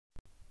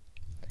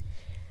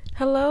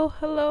Hello,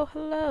 hello,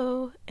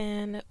 hello,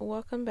 and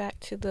welcome back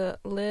to the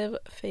Live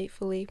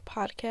Faithfully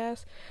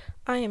podcast.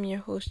 I am your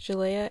host,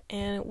 Jalea,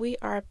 and we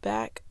are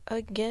back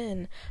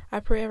again. I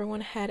pray everyone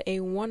had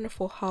a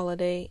wonderful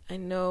holiday. I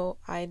know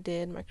I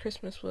did. My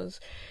Christmas was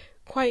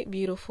quite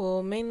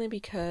beautiful, mainly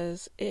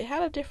because it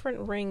had a different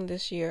ring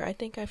this year. I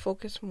think I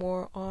focused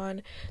more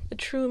on the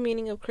true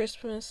meaning of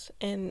Christmas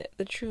and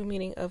the true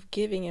meaning of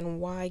giving and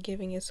why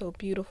giving is so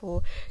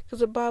beautiful,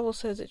 because the Bible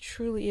says it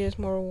truly is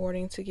more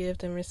rewarding to give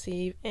than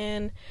receive.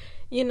 And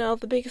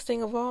the biggest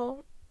thing of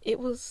all, it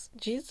was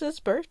Jesus'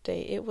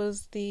 birthday. It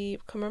was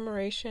the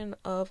commemoration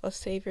of a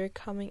Savior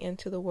coming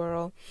into the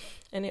world,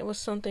 and it was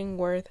something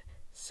worth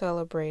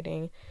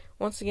celebrating.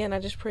 Once again, I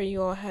just pray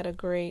you all had a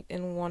great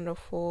and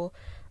wonderful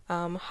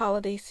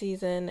holiday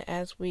season.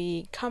 As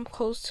we come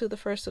close to the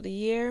first of the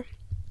year,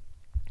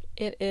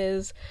 it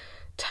is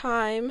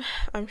time,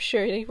 I'm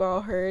sure you've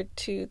all heard,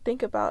 to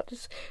think about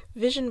just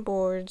vision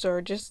boards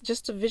or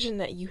just a vision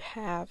that you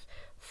have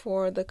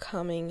for the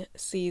coming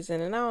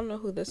season. And I don't know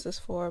who this is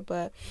for,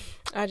 but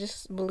I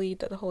just believe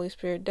that the Holy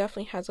Spirit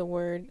definitely has a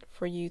word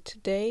for you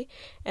today,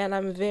 and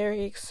I'm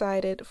very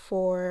excited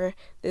for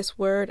this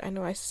word. I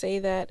know I say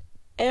that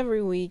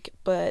every week,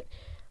 but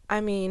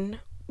I mean,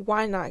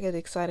 why not get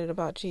excited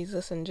about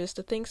Jesus and just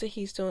the things that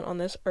he's doing on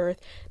this earth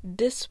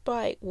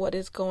despite what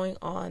is going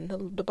on?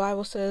 The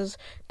Bible says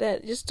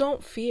that just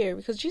don't fear,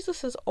 because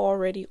Jesus has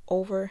already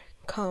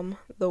overcome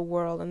the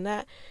world. And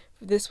that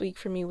this week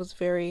for me was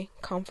very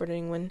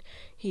comforting when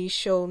he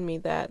showed me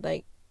that,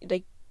 like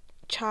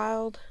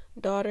child,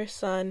 daughter,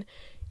 son,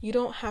 you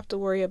don't have to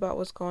worry about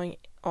what's going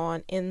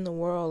on in the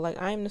world.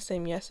 Like, I am the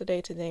same yesterday,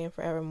 today, and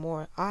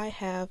forevermore. I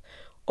have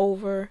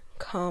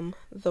overcome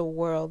the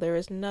world. There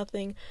is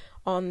nothing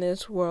in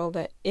this world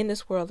that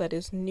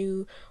is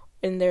new,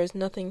 and there is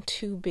nothing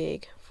too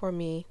big for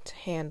me to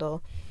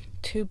handle,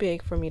 too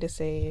big for me to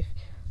save,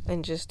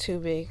 and just too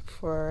big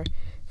for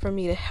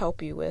me to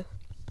help you with.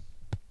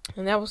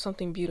 And that was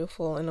something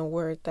beautiful and a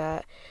word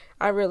that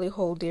I really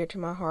hold dear to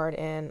my heart,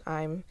 and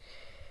I'm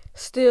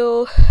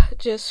still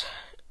just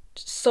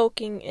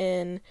soaking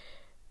in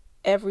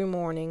every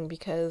morning,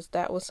 because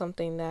that was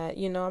something that,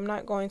 I'm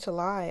not going to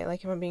lie,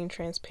 like, if I'm being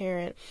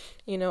transparent,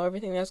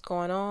 everything that's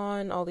going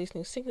on, all these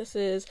new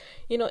sicknesses,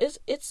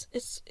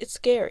 it's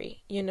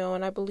scary,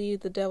 and I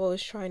believe the devil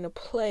is trying to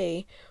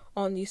play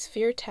on these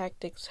fear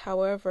tactics.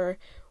 However,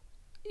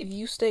 if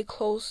you stay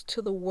close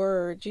to the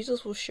word,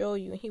 Jesus will show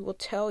you, and he will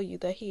tell you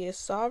that he is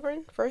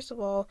sovereign, first of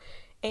all,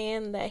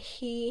 and that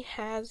he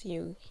has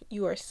you.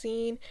 You are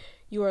seen,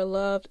 you are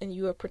loved, and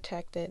you are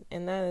protected.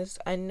 And that is,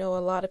 I know a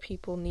lot of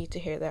people need to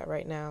hear that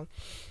right now.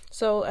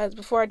 So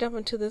before I jump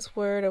into this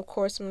word, of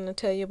course, I'm going to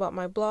tell you about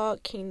my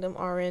blog,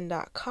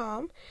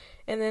 kingdomrn.com,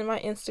 and then my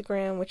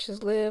Instagram, which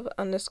is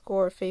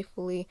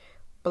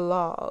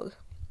live_faithfully_blog.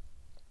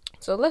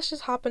 So let's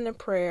just hop into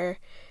prayer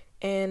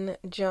and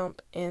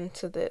jump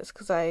into this,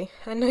 because I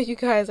know you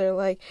guys are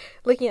like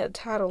looking at the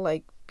title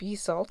like, be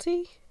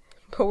salty,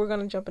 but we're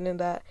going to jump into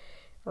that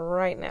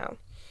right now.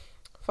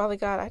 Father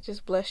God, I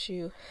just bless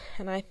you,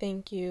 and I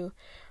thank you.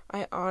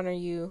 I honor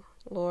you,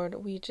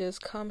 Lord. We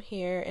just come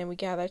here and we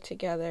gather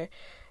together,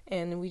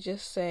 and we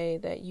just say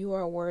that you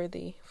are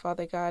worthy.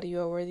 Father God, you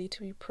are worthy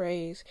to be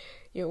praised.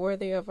 You're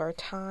worthy of our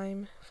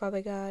time,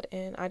 Father God,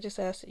 and I just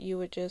ask that you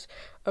would just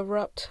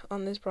erupt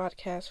on this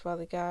broadcast,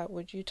 Father God.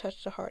 Would you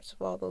touch the hearts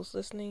of all those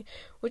listening?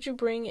 Would you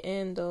bring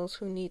in those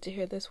who need to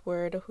hear this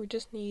word, or who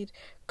just need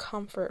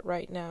comfort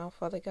right now,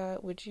 Father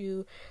God? Would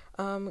you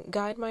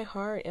guide my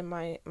heart and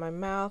my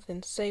mouth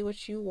and say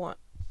what you want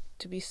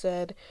to be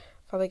said,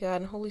 Father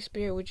God? And Holy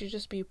Spirit, would you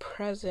just be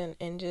present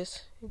and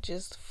just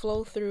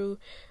flow through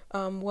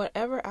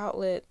whatever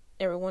outlet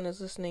everyone is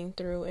listening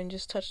through, and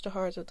just touch the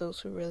hearts of those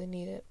who really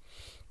need it.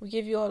 We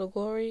give you all the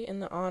glory and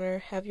the honor.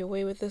 Have your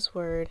way with this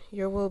word.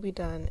 Your will be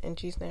done. In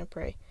Jesus' name I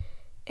pray.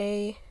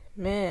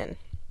 Amen.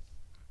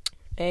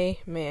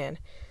 Amen.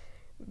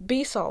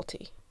 Be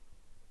salty.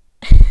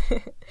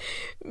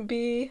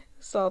 Be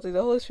salty.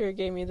 The Holy Spirit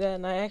gave me that,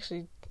 and I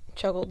actually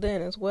chuckled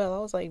then as well. I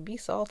was like, be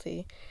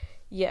salty.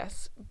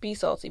 Yes, be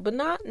salty, but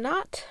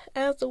not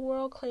as the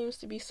world claims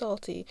to be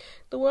salty.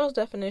 The world's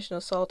definition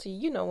of salty,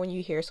 when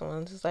you hear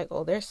someone, it's like,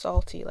 oh, they're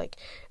salty, like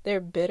they're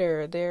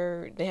bitter,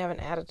 they have an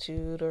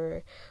attitude,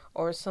 or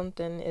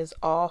something is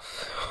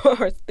off,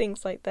 or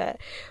things like that.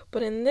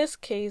 But in this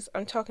case,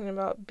 I'm talking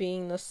about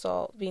being the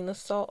salt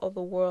of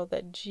the world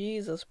that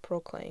Jesus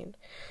proclaimed.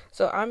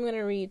 So I'm going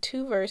to read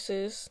two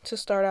verses to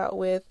start out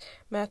with: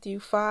 Matthew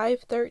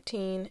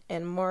 5:13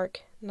 and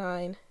Mark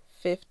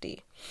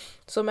 9:50.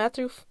 So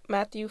Matthew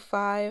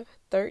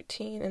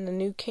 5:13 in the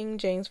New King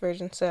James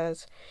Version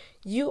says,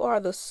 "You are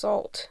the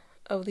salt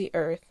of the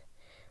earth,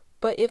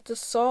 but if the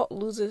salt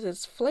loses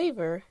its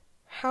flavor,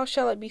 how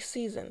shall it be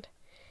seasoned?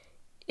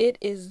 It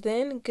is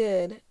then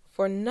good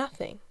for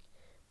nothing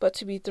but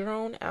to be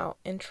thrown out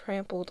and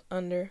trampled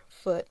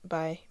underfoot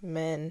by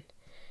men."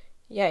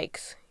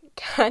 Yikes.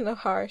 Kind of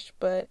harsh,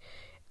 but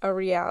a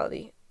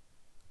reality.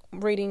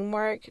 Reading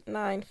Mark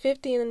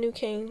 9:50 in the New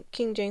King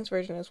James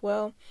Version as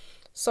well.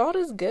 Salt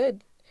is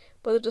good,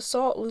 But if the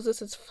salt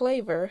loses its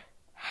flavor,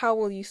 how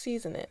will you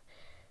season it?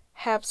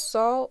 Have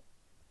salt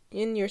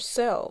in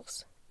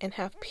yourselves and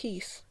have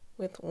peace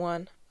with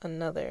one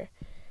another.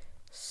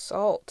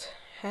 Salt.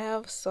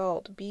 Have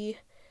salt. Be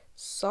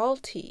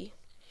salty.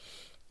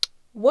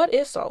 What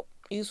is salt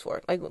used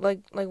for? Like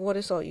what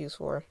is salt used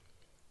for?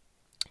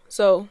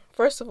 So,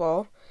 first of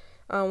all,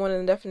 one of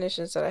the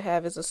definitions that I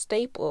have is a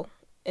staple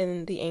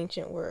in the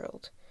ancient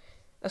world.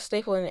 A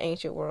staple in the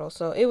ancient world.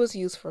 So it was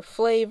used for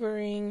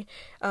flavoring,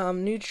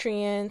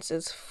 nutrients,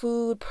 as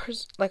food,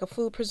 like a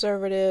food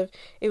preservative.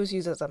 It was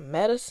used as a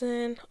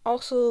medicine.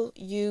 Also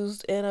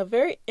used in a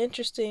very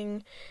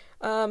interesting,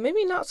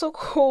 maybe not so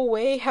cool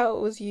way how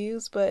it was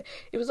used, but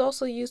it was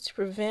also used to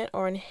prevent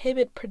or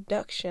inhibit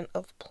production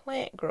of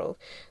plant growth.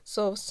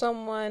 So if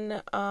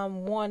someone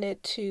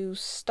wanted to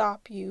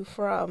stop you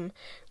from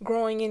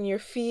growing in your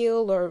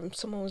field, or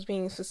someone was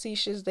being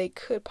facetious, they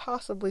could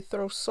possibly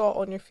throw salt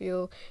on your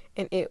field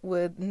and it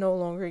would no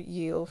longer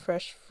yield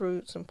fresh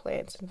fruits and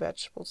plants and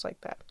vegetables like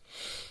that.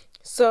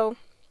 So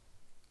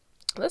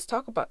let's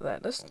talk about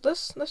that.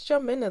 Let's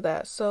jump into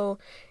that. So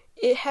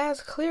it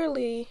has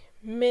clearly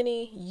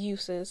many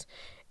uses,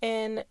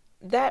 and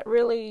that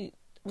really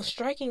was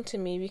striking to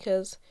me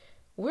because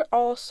we're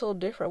all so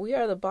different. We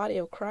are the body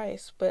of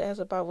Christ, but as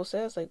the Bible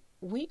says, like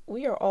we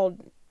are all,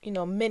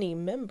 many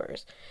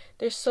members.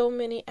 There's so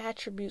many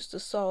attributes to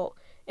salt,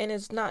 and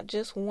it's not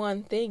just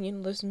one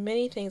thing. There's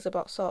many things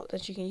about salt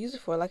that you can use it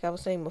for. Like I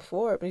was saying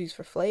before, it was used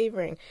for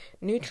flavoring,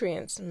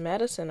 nutrients,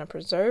 medicine, a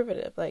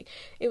preservative. Like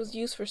it was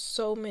used for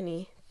so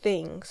many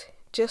things,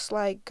 just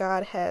like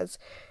God has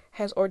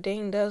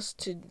ordained us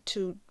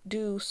to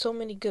do so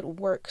many good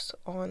works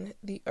on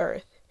the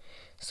earth.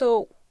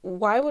 So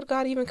why would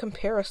God even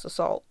compare us to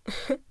salt?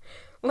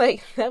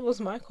 Like, that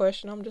was my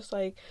question. I'm just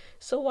like,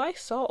 so why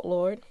salt,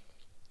 Lord?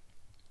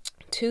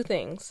 Two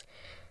things.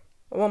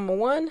 Number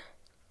one,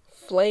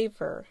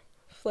 flavor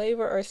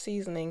or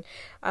seasoning.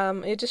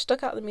 It just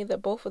stuck out to me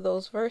that both of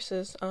those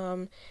verses,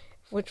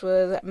 which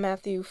was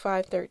Matthew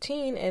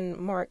 5:13 and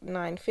Mark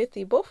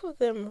 9:50, both of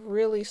them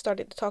really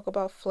started to talk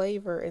about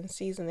flavor and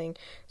seasoning.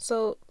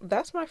 So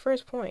that's my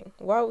first point.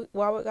 Why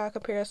would God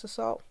compare us to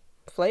salt?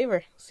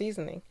 Flavor,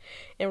 seasoning.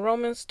 In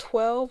Romans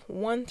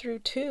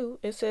 12:1-2,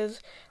 it says,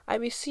 I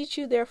beseech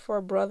you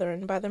therefore,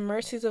 brethren, by the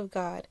mercies of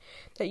God,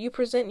 that you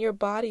present your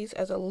bodies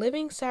as a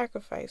living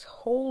sacrifice,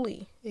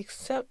 holy,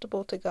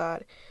 acceptable to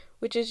God,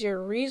 which is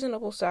your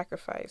reasonable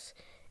sacrifice.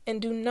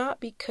 And do not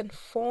be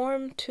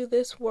conformed to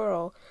this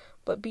world,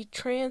 but be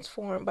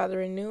transformed by the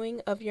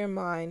renewing of your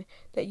mind,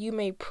 that you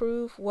may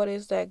prove what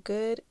is that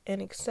good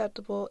and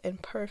acceptable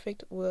and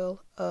perfect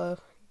will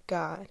of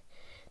God.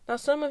 Now,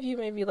 some of you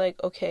may be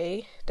like,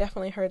 okay,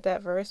 definitely heard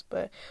that verse,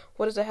 but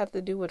what does it have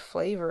to do with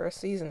flavor or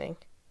seasoning?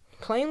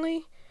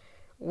 Plainly,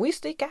 we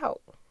stick out.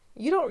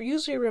 You don't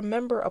usually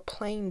remember a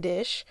plain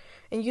dish,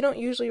 and you don't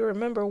usually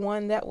remember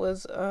one that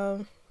was,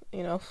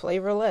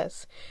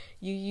 flavorless.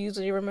 You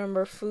usually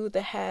remember food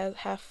that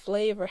have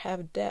flavor,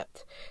 have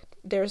depth.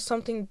 There's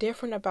something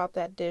different about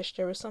that dish.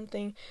 There was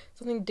something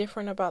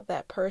different about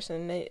that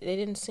person. They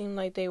didn't seem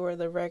like they were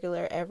the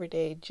regular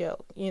everyday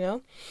Joe,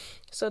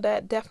 So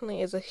that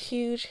definitely is a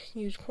huge,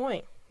 huge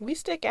point. We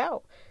stick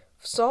out.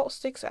 Salt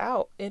sticks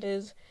out. It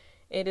is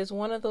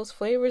one of those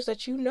flavors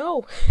that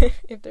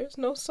if there's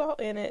no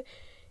salt in it,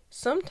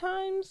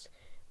 sometimes,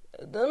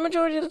 the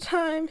majority of the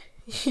time,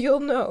 you'll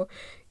know.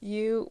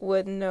 You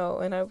would know.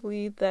 And I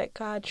believe that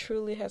God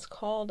truly has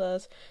called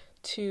us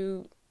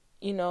to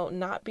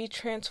not be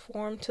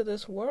transformed to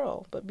this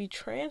world, but be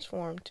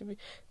transformed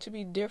to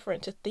be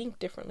different, to think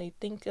differently,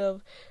 think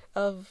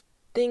of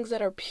things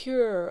that are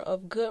pure,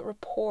 of good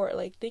report,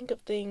 like think of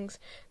things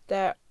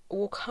that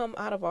will come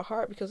out of our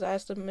heart, because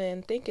as the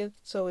man thinketh,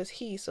 so is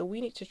he. So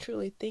we need to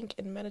truly think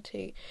and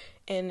meditate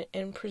and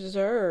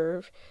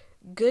preserve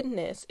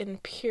goodness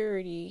and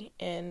purity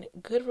and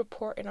good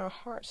report in our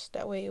hearts.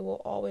 That way it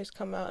will always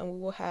come out, and we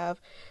will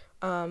have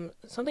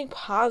something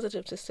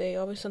positive to say,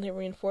 always something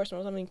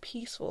reinforcement, something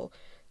peaceful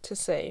to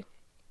say.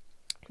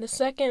 The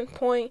second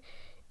point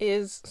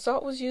is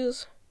salt was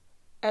used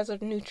as a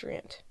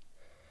nutrient.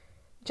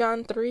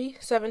 John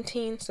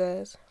 3:17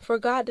 says, For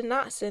God did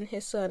not send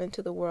his Son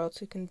into the world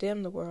to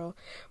condemn the world,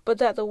 but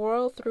that the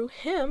world through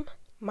him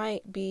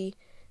might be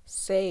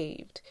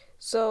saved.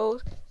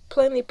 So,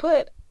 plainly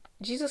put,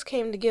 Jesus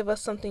came to give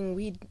us something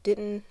we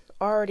didn't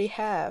already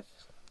have,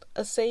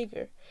 a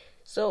Savior.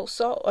 So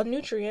salt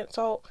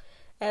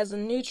as a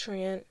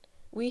nutrient,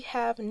 we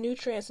have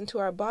nutrients into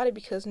our body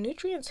because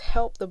nutrients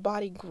help the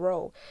body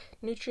grow.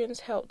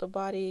 Nutrients help the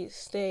body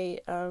stay,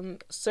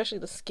 especially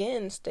the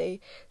skin, stay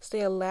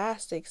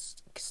elastic,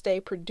 stay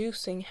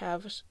producing,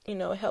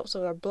 it helps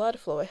with our blood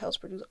flow. It helps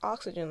produce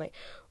oxygen. Like,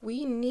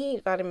 we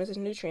need vitamins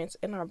and nutrients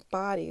in our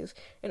bodies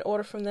in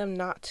order for them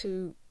not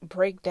to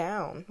break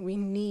down. We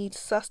need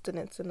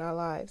sustenance in our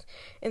lives.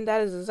 And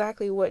that is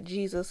exactly what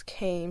Jesus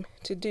came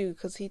to do,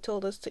 because he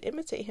told us to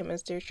imitate him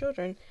as dear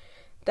children.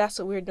 That's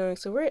what we're doing.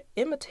 So we're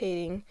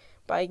imitating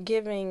by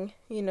giving,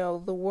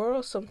 the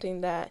world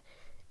something that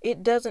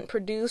it doesn't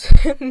produce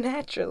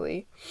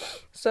naturally.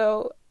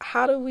 So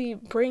how do we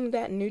bring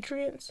that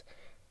nutrients?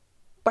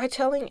 By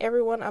telling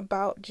everyone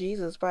about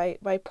Jesus, by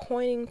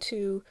pointing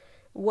to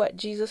what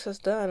Jesus has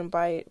done,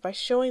 by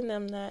showing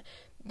them that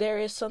there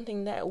is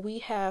something that we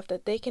have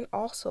that they can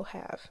also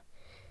have.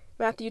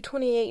 Matthew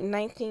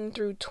 28:19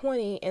 through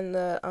 20 in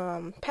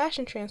the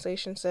Passion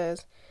Translation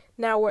says,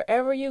 "Now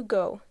wherever you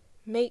go,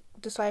 make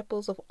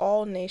disciples of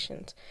all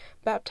nations,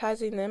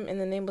 baptizing them in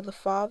the name of the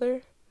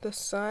Father, the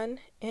Son,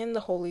 and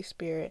the Holy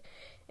Spirit,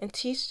 and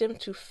teach them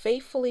to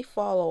faithfully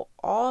follow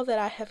all that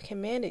I have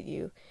commanded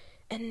you,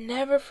 and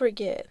never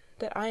forget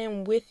that I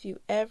am with you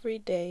every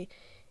day,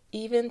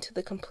 even to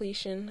the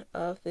completion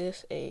of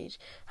this age."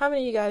 How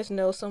many of you guys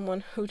know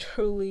someone who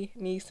truly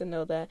needs to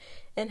know that?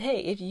 And hey,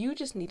 if you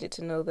just needed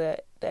to know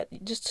that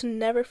just to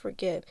never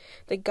forget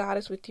that God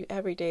is with you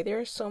every day. There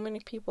are so many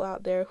people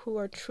out there who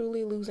are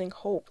truly losing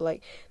hope.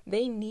 Like,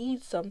 they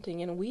need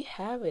something, and we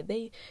have it.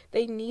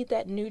 They need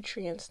that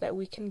nutrients that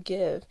we can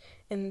give,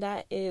 and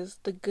that is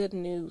the good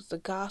news, the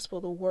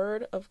gospel, the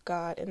word of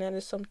God. And that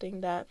is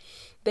something that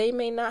they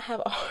may not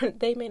have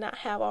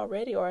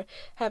already or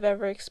have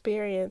ever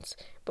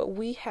experienced, but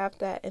we have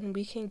that, and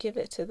we can give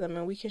it to them,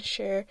 and we can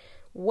share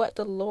what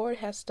the Lord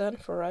has done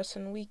for us,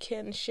 and we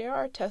can share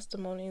our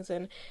testimonies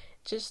and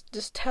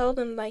just tell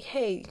them, like,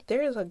 hey,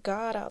 there is a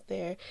God out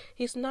there.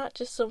 He's not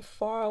just some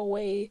far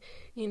away,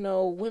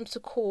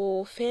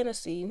 whimsical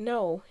fantasy.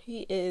 No,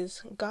 he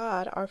is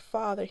God, our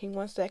Father. He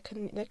wants that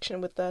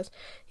connection with us.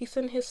 He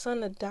sent his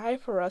son to die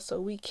for us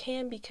so we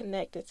can be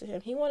connected to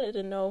him. He wanted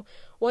to know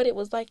what it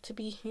was like to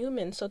be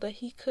human so that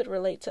he could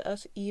relate to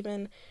us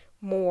even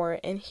more.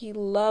 And he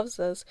loves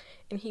us,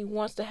 and he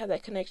wants to have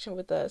that connection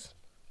with us.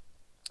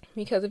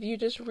 Because if you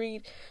just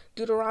read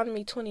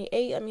Deuteronomy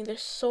 28, I mean,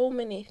 there's so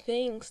many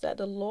things that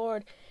the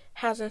Lord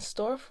has in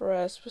store for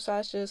us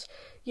besides just,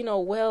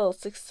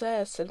 wealth,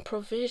 success, and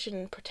provision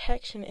and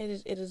protection.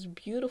 It is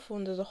beautiful,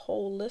 and there's a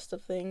whole list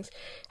of things.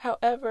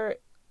 However,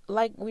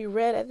 like we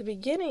read at the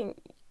beginning,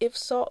 if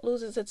salt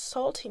loses its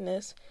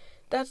saltiness,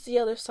 that's the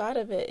other side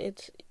of it.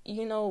 It's,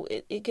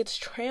 it gets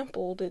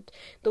trampled.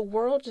 The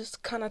world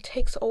just kind of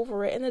takes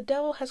over it. And the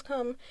devil has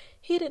come.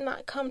 He did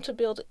not come to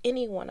build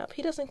anyone up.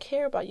 He doesn't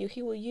care about you.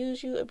 He will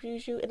use you,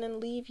 abuse you, and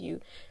then leave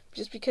you.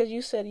 Just because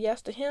you said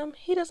yes to him,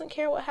 he doesn't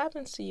care what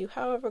happens to you.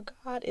 However,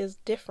 God is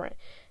different.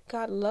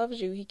 God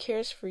loves you. He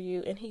cares for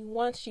you. And he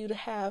wants you to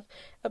have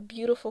a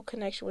beautiful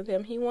connection with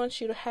him. He wants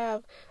you to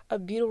have a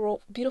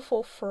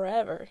beautiful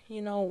forever.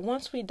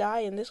 Once we die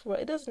in this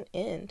world, it doesn't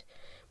end.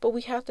 But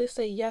we have to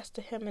say yes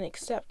to him and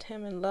accept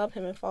him and love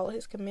him and follow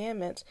his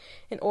commandments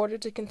in order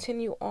to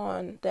continue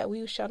on, that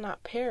we shall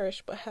not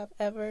perish but have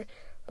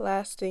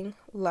everlasting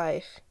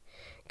life.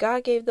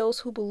 God gave those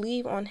who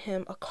believe on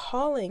him a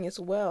calling as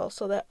well,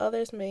 so that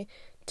others may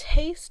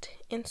taste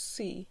and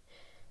see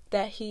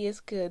that he is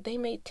good. They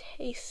may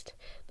taste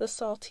the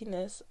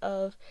saltiness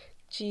of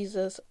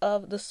Jesus,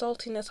 of the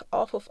saltiness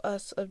off of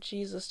us, of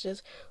Jesus,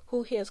 just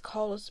who he has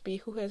called us to be,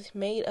 who has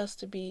made us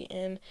to be.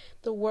 And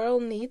the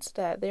world needs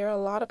that. There are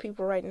a lot of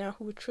people right now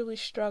who are truly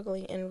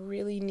struggling and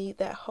really need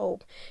that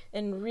hope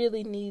and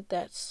really need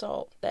that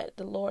salt that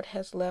the Lord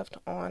has left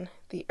on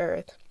the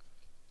earth.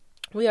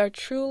 We are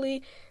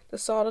truly the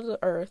salt of the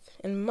earth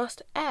and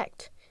must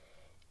act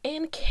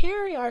and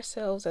carry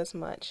ourselves as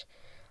much.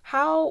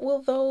 How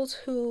will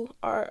those who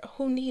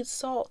need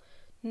salt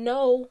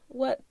know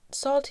what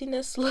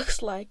saltiness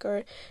looks like,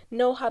 or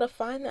know how to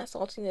find that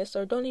saltiness,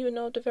 or don't even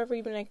know if they've ever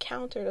even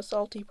encountered a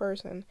salty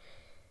person?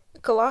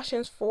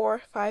 Colossians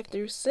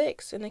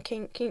 4:5-6 in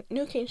the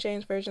New King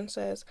James Version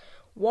says,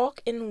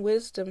 "Walk in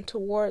wisdom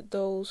toward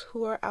those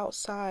who are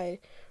outside,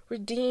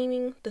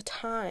 redeeming the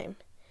time.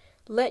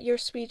 Let your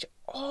speech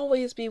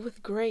always be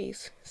with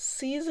grace,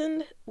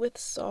 seasoned with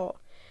salt,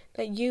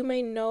 that you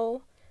may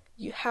know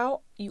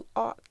how you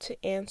ought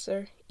to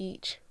answer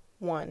each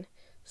one."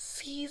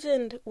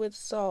 Seasoned with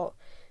salt,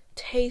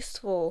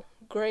 tasteful,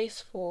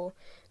 graceful,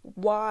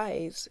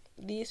 wise.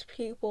 These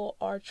people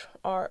are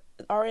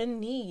in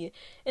need.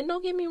 And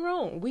don't get me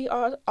wrong, we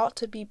ought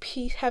to be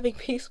having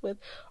peace with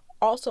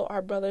also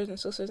our brothers and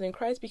sisters in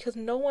Christ, because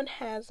no one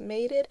has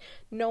made it,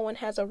 no one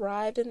has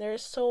arrived, and there are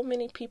so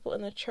many people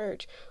in the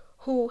church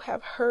who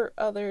have hurt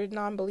other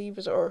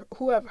non-believers or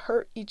who have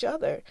hurt each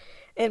other,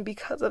 and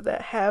because of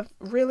that have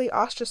really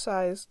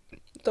ostracized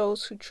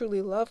those who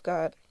truly love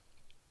God.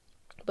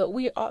 But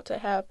we ought to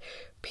have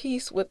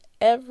peace with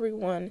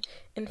everyone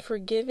and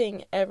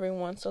forgiving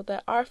everyone so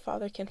that our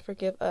Father can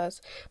forgive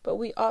us. But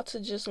we ought to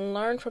just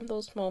learn from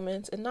those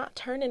moments and not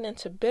turn it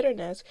into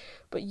bitterness,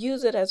 but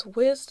use it as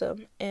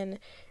wisdom and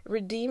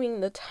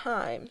redeeming the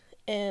time.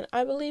 And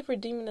I believe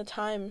redeeming the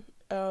time,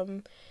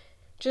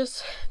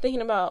 just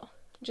thinking about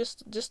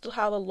just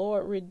how the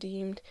Lord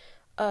redeemed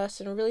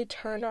us and really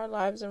turned our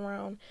lives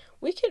around,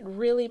 we could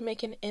really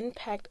make an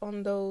impact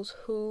on those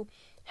who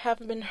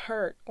have been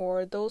hurt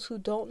or those who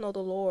don't know the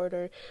Lord.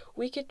 Or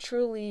we could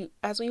truly,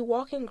 as we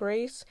walk in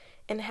grace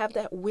and have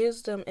that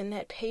wisdom and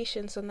that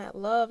patience and that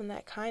love and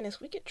that kindness,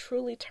 we could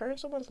truly turn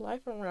someone's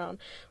life around,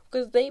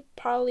 because they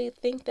probably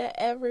think that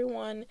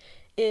everyone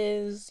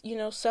is,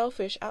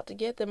 selfish, out to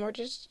get them, or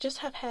just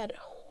have had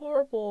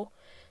horrible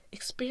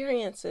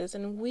experiences.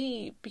 And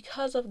we,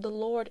 because of the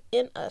Lord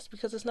in us,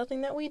 because it's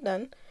nothing that we've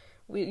done,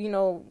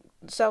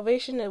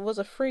 salvation, it was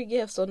a free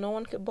gift, so no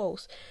one could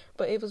boast.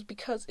 But it's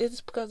because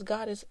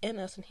God is in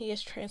us and He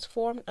has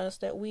transformed us,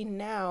 that we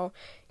now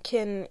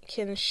can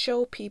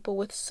show people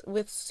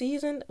with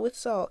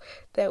salt,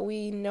 that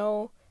we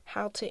know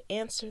how to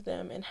answer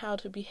them and how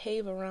to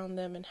behave around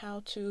them and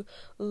how to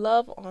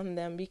love on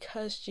them,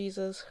 because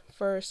Jesus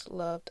first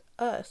loved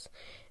us,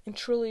 and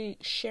truly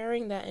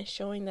sharing that and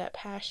showing that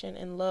passion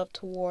and love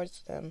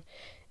towards them.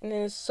 And it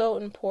is so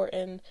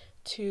important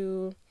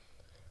to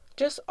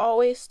just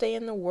always stay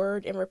in the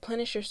Word and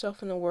replenish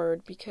yourself in the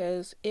Word,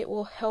 because it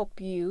will help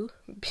you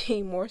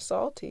be more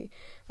salty.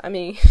 I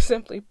mean,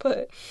 simply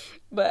put.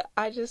 But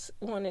I just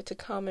wanted to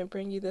come and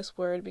bring you this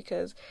word,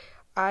 because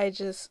I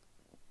just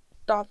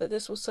thought that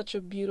this was such a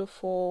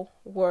beautiful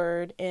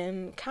word,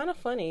 and kind of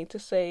funny to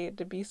say,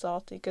 to be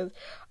salty, because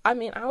I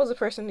was a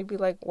person to be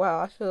like,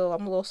 wow, I feel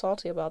I'm a little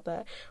salty about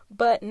that.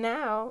 But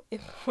now,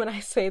 when I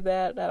say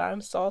that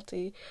I'm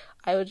salty,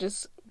 I would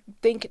just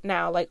think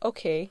now, like,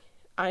 okay,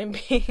 I'm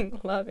being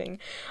loving,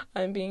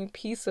 I'm being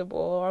peaceable,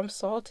 or I'm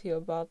salty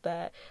about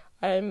that.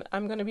 I'm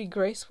going to be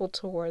graceful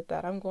toward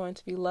that. I'm going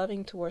to be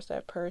loving towards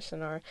that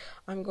person, or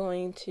I'm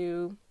going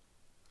to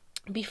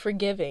be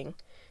forgiving.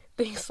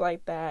 Things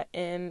like that.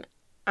 And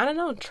I don't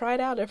know, try it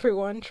out,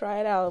 everyone. Try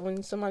it out.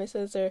 When somebody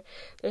says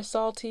they're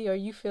salty, or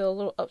you feel a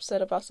little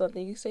upset about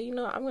something, you say,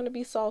 I'm going to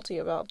be salty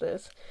about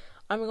this.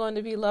 I'm going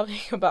to be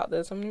loving about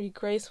this. I'm going to be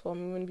graceful.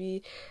 I'm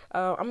going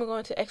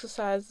to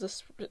exercise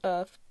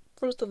the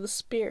fruits of the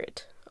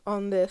Spirit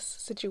on this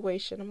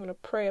situation. I'm going to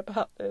pray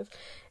about this,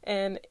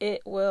 and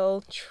it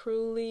will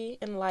truly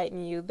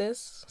enlighten you.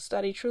 This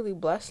study truly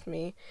blessed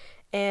me,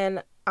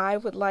 and I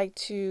would like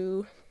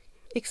to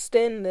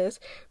extend this,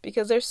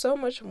 because there's so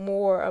much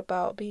more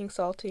about being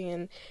salty,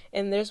 and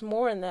there's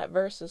more in that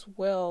verse as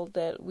well,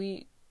 that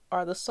we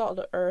are the salt of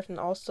the earth and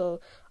also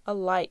a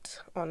light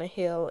on a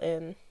hill.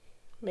 And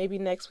maybe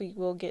next week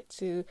we'll get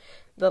to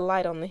the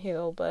light on the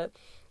hill, but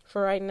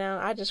for right now,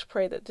 I just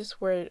pray that this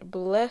word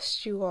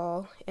blessed you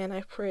all, and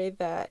I pray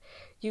that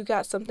you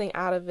got something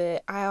out of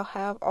it. I'll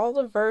have all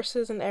the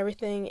verses and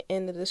everything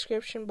in the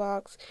description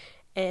box,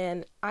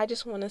 and I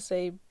just want to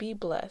say, be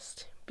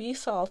blessed, be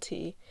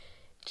salty,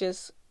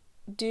 just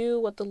do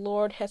what the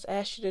Lord has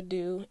asked you to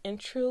do, and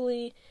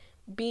truly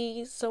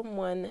be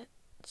someone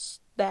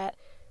that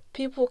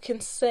people can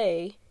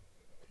say,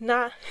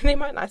 they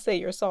might not say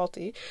you're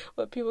salty,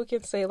 but people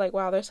can say, like,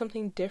 wow, there's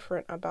something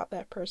different about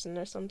that person.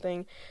 There's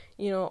something,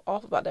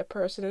 off about that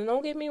person. And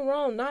don't get me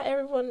wrong, not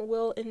everyone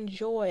will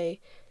enjoy,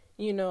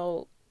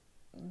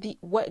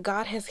 what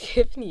God has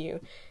given you.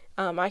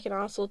 I can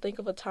also think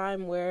of a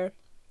time where,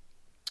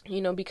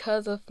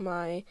 because of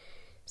my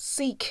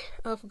seek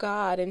of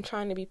God and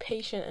trying to be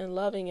patient and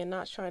loving and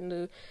not trying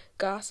to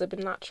gossip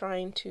and not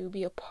trying to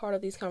be a part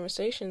of these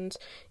conversations,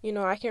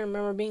 I can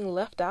remember being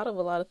left out of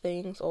a lot of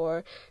things,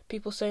 or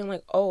people saying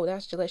like, oh,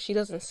 that's Gillette, she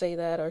doesn't say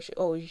that,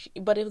 or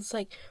but it was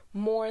like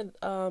more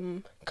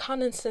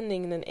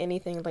condescending than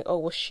anything, like, oh,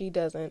 well, she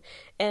doesn't.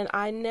 And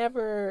I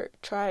never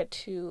tried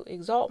to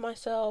exalt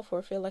myself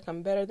or feel like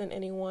I'm better than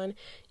anyone.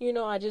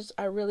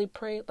 I really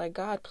prayed, like,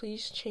 God,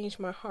 please change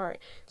my heart.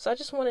 So I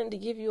just wanted to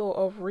give you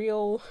a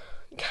real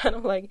kind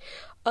of like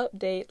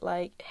update,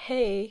 like,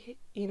 hey,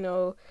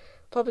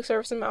 public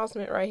service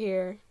announcement right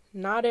here.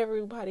 Not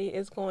everybody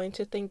is going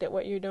to think that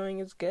what you're doing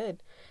is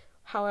good.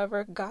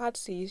 However, God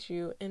sees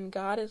you, and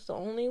God is the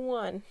only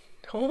one,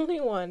 and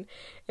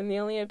the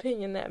only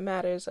opinion that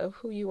matters of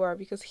who you are,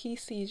 because He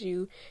sees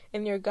you,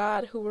 and your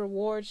God who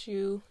rewards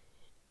you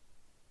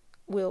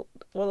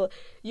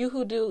you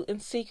who do in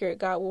secret,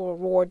 God will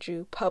reward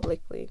you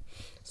publicly.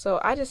 So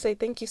I just say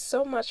thank you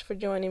so much for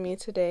joining me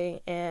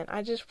today, and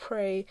I just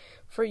pray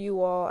for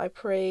you all. I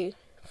pray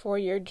for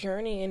your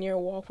journey and your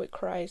walk with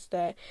Christ,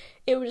 that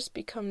it will just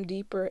become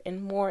deeper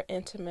and more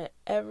intimate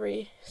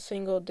every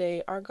single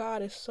day. Our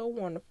God is so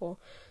wonderful,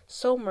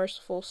 so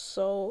merciful,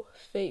 so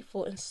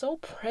faithful, and so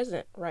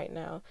present right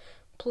now.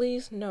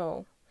 Please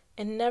know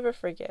and never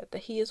forget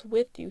that He is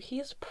with you. He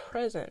is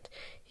present.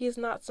 He is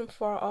not some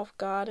far off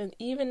God. And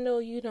even though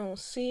you don't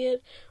see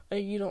it or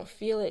you don't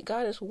feel it,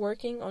 God is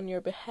working on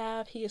your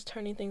behalf. He is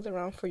turning things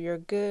around for your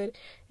good.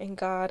 And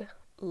God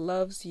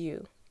loves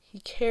you. He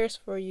cares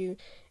for you,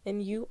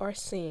 and you are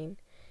seen.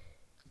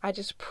 I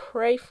just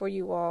pray for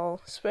you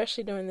all,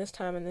 especially during this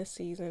time in this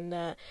season,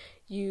 that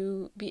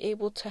you be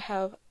able to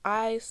have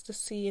eyes to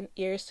see and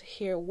ears to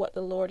hear what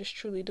the Lord is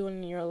truly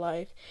doing in your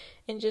life,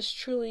 and just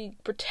truly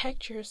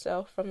protect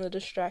yourself from the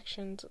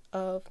distractions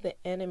of the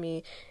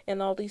enemy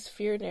and all these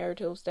fear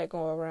narratives that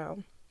go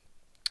around.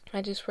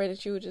 I just pray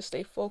that you would just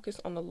stay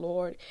focused on the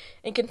Lord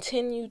and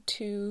continue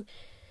to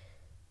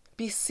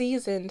be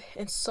seasoned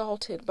and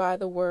salted by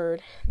the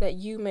word, that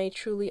you may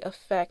truly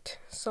affect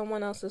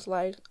someone else's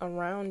life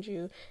around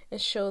you and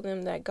show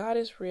them that God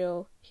is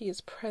real, He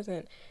is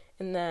present,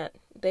 and that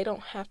they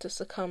don't have to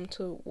succumb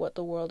to what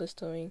the world is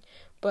doing,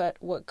 but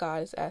what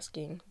God is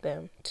asking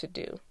them to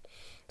do.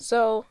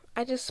 So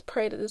I just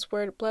pray that this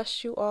word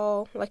bless you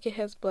all like it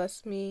has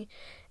blessed me.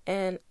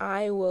 And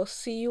I will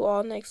see you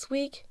all next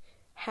week.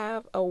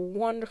 Have a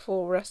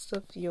wonderful rest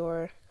of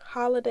your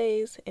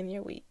holidays and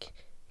your week.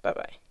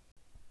 Bye-bye.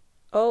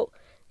 Oh,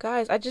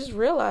 guys, I just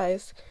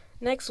realized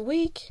next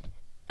week,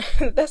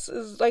 this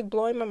is like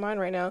blowing my mind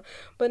right now,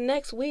 but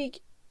next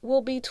week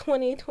will be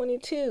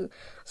 2022.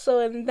 So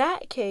in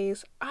that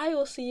case, I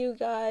will see you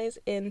guys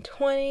in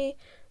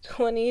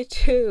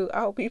 2022.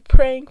 I'll be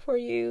praying for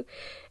you,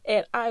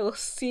 and I will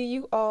see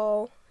you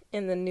all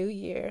in the new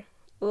year.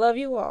 Love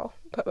you all.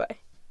 Bye-bye.